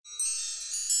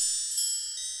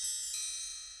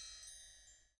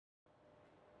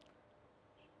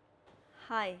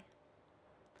Hi.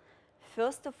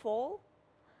 First of all,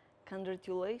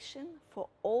 congratulations for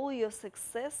all your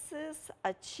successes,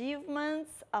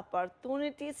 achievements,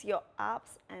 opportunities, your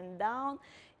ups and downs,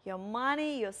 your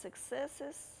money, your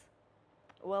successes.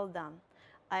 Well done.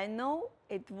 I know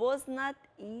it was not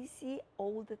easy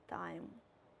all the time.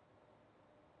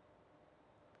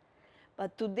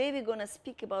 But today we're going to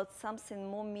speak about something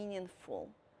more meaningful.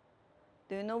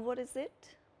 Do you know what is it?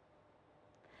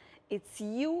 It's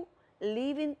you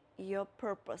living your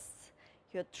purpose,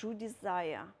 your true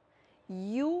desire.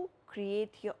 You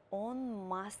create your own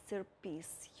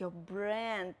masterpiece, your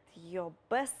brand, your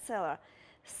bestseller,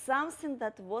 something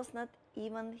that was not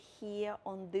even here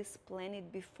on this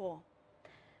planet before.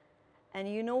 And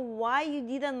you know why you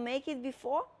didn't make it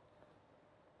before?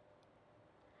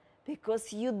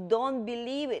 Because you don't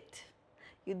believe it.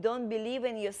 You don't believe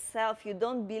in yourself. You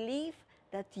don't believe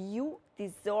that you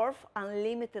deserve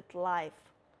unlimited life.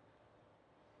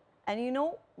 And you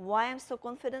know why I'm so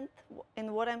confident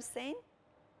in what I'm saying?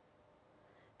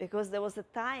 Because there was a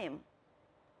time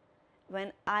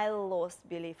when I lost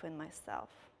belief in myself.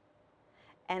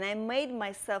 And I made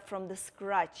myself from the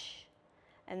scratch.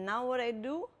 And now what I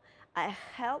do, I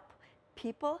help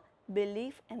people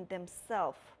believe in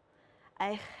themselves.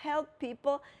 I help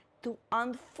people to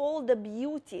unfold the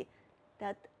beauty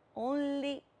that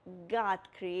only God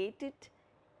created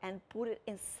and put it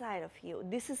inside of you.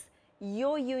 This is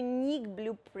your unique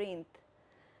blueprint.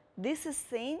 This is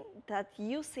saying that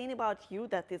you saying about you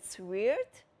that it's weird.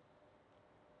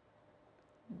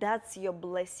 That's your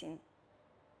blessing.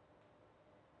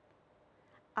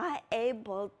 Are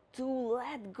able to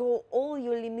let go all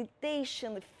your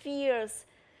limitations, fears,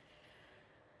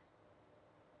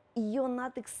 your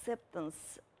not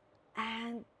acceptance,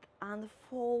 and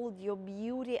unfold your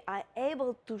beauty. Are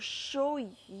able to show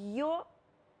your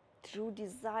true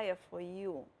desire for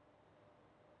you.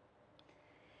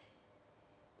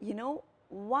 You know,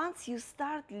 once you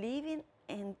start living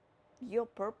in your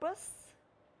purpose,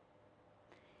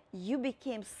 you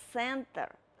became center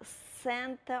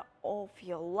of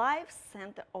your life,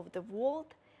 center of the world,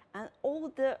 and all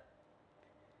the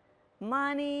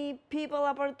money, people,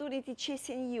 opportunity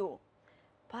chasing you.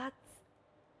 But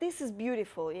this is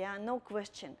beautiful, yeah, no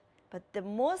question. But the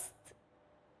most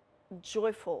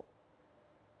joyful,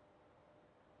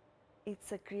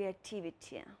 it's a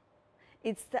creativity.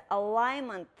 It's the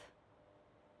alignment.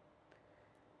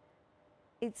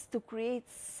 It's to create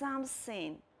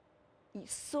something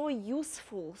so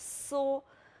useful, so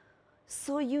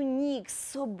unique,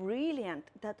 so brilliant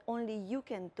that only you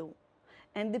can do.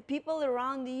 And the people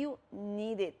around you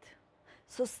need it.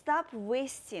 So stop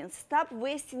wasting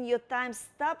your time,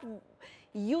 stop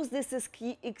use this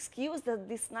excuse that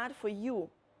this is not for you.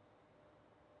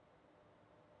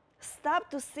 Stop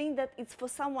to think that it's for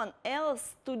someone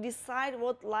else to decide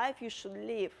what life you should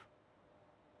live.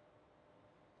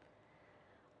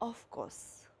 Of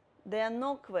course, there are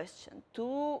no question.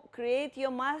 To create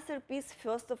your masterpiece,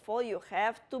 first of all, you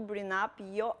have to bring up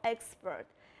your expert.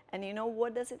 And you know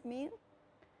what does it mean?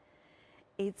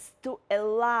 It's to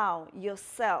allow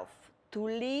yourself to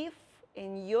live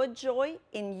in your joy,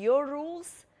 in your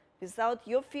rules, without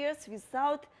your fears,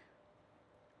 without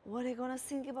what they're going to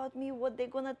think about me, what they're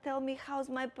going to tell me, how's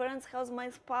my parents, how's my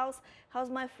spouse, how's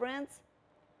my friends.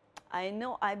 I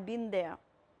know I've been there.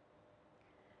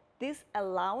 This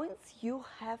allowance you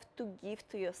have to give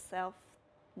to yourself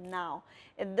now.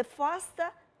 And the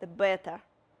faster, the better.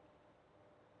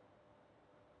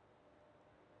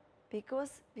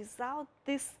 Because without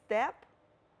this step,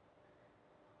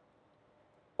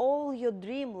 all your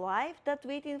dream life that's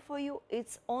waiting for you,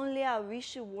 it's only a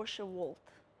wishy-washy world.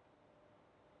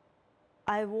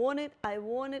 I want it, I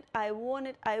want it, I want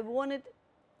it, I want it.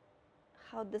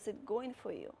 How does it going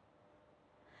for you?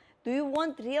 Do you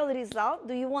want real result?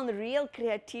 Do you want real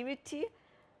creativity?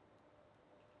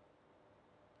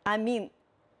 I mean,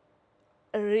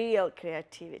 real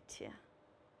creativity.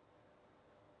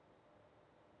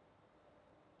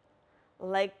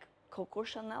 Like Coco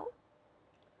Chanel?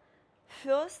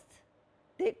 First,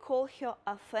 they call her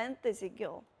a fantasy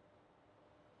girl.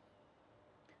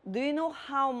 Do you know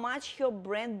how much her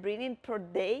brand bring in per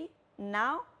day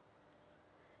now?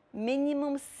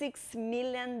 Minimum $6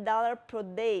 million per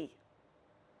day.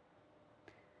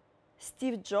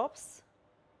 Steve Jobs,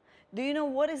 do you know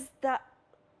what is the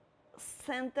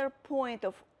center point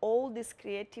of all these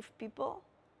creative people?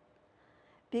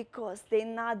 Because they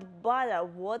not bother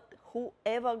what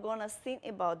whoever gonna think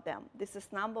about them. This is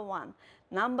number one.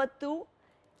 Number two,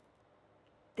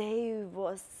 they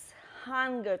was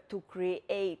hunger to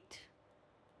create.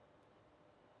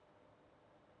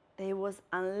 They was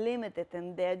unlimited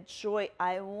in their joy.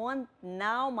 I want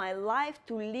now my life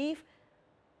to live,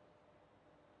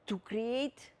 to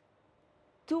create,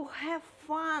 to have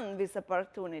fun with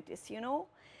opportunities, you know.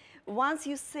 Once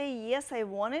you say, yes, I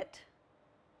want it,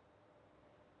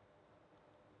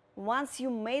 once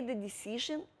you made the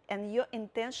decision and your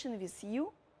intention with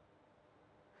you,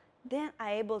 then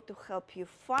I'm able to help you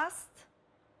fast,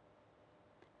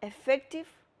 effective,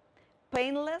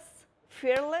 painless,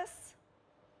 fearless.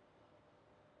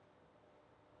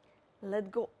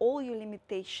 Let go all your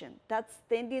limitation that's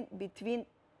standing between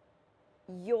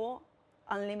your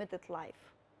unlimited life.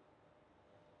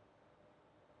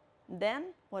 Then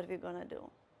what we're gonna do?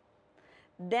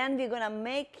 Then we're gonna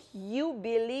make you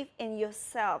believe in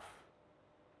yourself.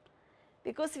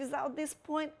 Because without this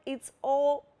point, it's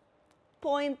all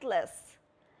pointless.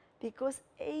 Because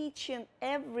each and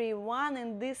every one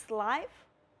in this life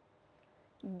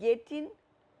getting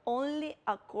only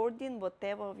according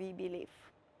whatever we believe.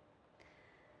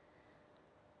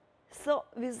 So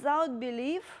without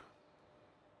belief,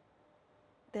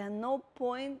 there's no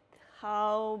point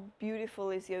how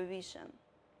beautiful is your vision.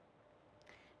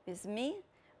 With me,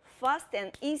 fast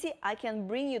and easy, I can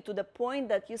bring you to the point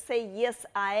that you say, yes,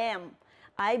 I am.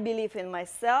 I believe in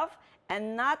myself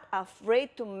and not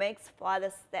afraid to make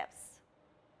further steps.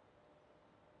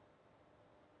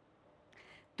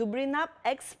 To bring up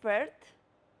expert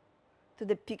to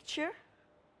the picture,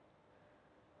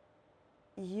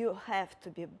 you have to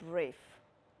be brave.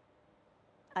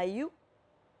 Are you?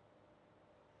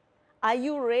 Are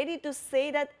you ready to say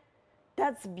that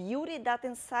that's beauty that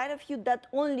inside of you that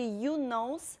only you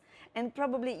knows, and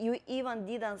probably you even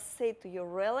didn't say to your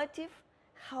relative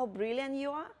how brilliant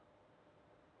you are?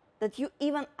 That you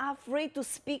even afraid to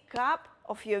speak up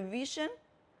of your vision?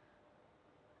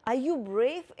 Are you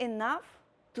brave enough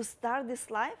to start this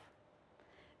life?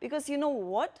 Because you know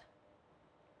what?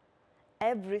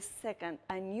 Every second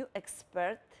a new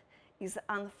expert is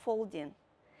unfolding,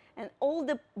 and all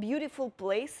the beautiful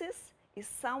places is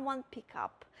someone pick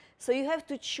up. So you have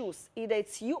to choose, either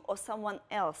it's you or someone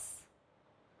else.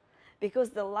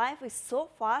 Because the life is so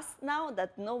fast now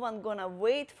that no one gonna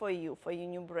wait for your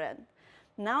new brand.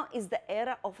 Now is the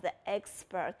era of the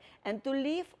expert. And to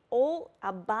live all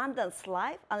abundance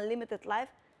life, unlimited life,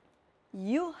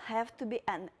 you have to be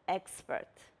an expert.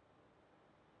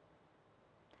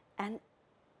 And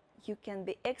you can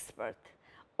be expert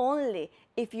only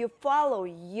if you follow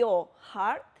your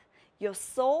heart, your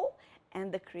soul,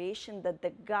 and the creation that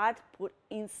the God put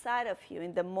inside of you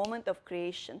in the moment of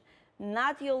creation.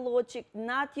 Not your logic,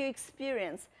 not your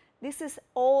experience. This is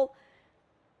all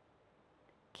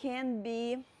can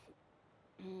be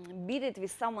beat it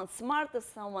with someone smarter,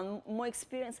 someone more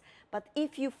experienced. But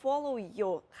if you follow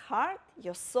your heart,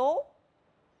 your soul,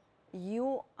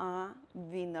 you are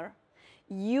winner.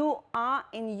 You are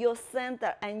in your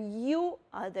center, and you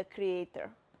are the creator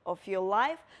of your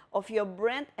life, of your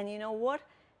brand. And you know what?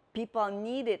 People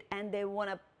need it, and they want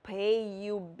to pay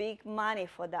you big money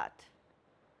for that.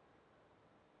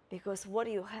 Because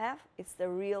what you have is the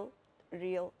real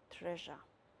treasure.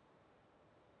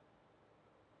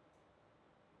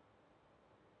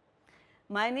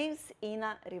 My name is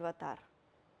Ina Rivatar.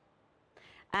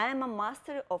 I am a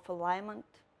master of alignment,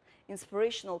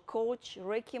 inspirational coach,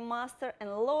 Reiki master, and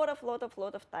a lot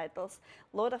of titles,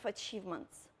 lot of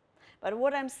achievements. But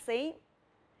what I'm saying,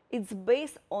 it's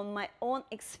based on my own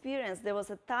experience. There was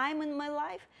a time in my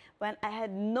life when I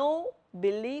had no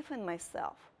belief in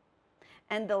myself.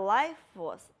 And the life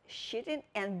was shitty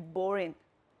and boring.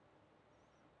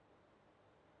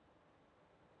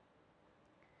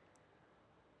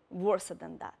 Worse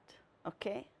than that,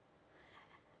 okay?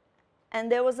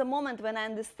 And there was a moment when I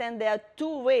understand there are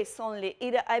two ways only.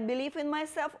 Either I believe in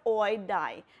myself or I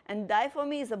die. And die for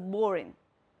me is a boring,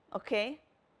 okay?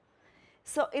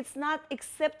 So it's not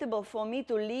acceptable for me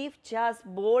to live just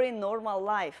boring, normal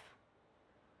life.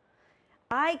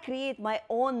 I create my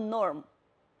own norm.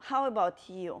 How about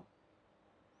you?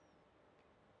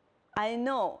 I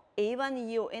know even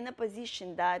you in a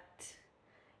position that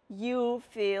you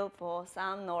feel for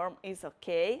some norm is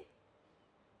okay.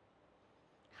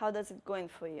 How does it going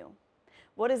for you?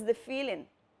 What is the feeling?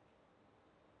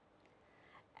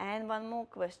 And one more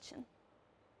question.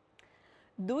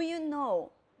 Do you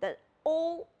know that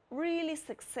all really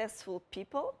successful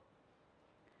people,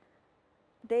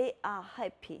 they are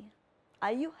happy?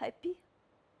 Are you happy?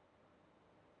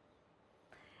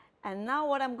 And now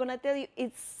what I'm going to tell you,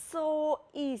 it's so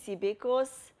easy,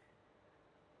 because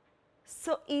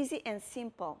so easy and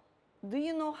simple. Do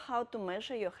you know how to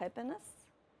measure your happiness?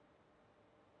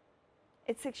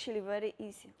 It's actually very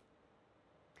easy.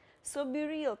 So be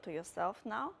real to yourself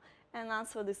now and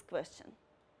answer this question.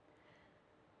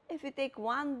 If you take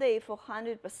one day for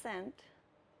 100%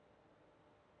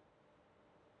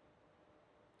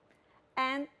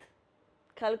 and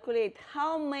calculate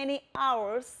how many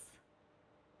hours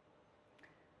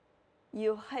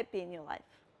you're happy in your life.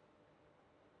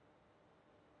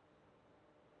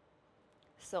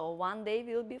 So one day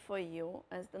will be for you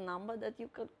as the number that you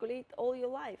calculate all your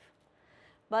life.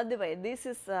 By the way, this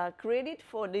is credit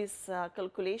for this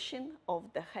calculation of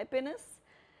the happiness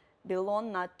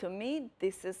belong not to me.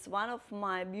 This is one of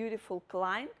my beautiful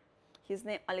clients. His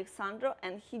name Alexandro,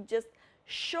 and he just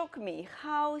shocked me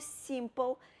how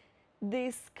simple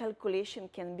this calculation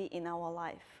can be in our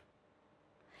life.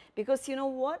 Because you know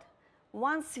what?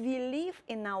 Once we live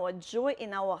in our joy,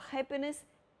 in our happiness,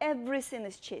 everything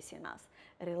is chasing us.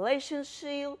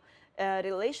 Relationship,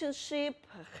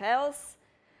 health,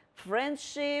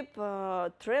 friendship,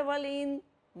 traveling,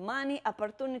 money,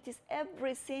 opportunities,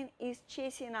 everything is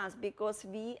chasing us because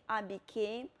we are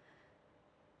became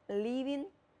living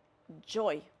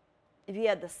joy. We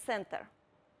are the center.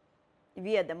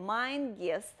 We are the main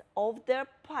guest of their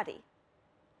party.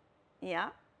 Yeah?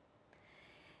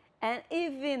 And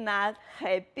if we're not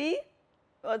happy,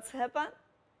 what's happened?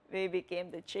 We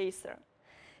became the chaser.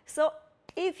 So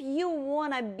if you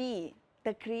want to be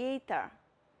the creator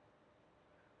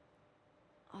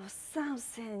of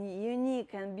something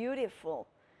unique and beautiful,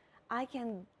 I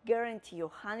can guarantee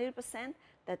you 100%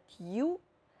 that you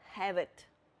have it.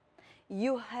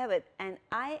 You have it, and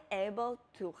I'm able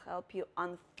to help you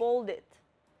unfold it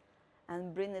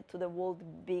and bring it to the world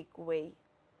big way.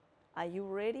 Are you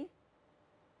ready?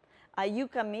 Are you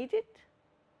committed?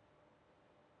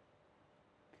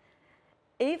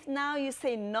 If now you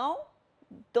say no,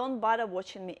 don't bother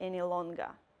watching me any longer.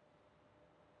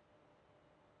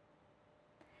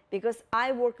 Because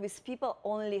I work with people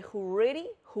only who ready,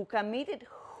 who committed,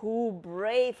 who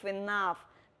brave enough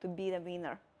to be the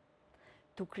winner,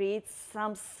 to create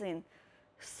something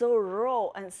so raw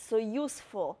and so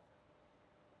useful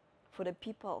for the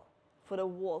people, for the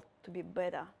world to be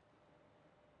better.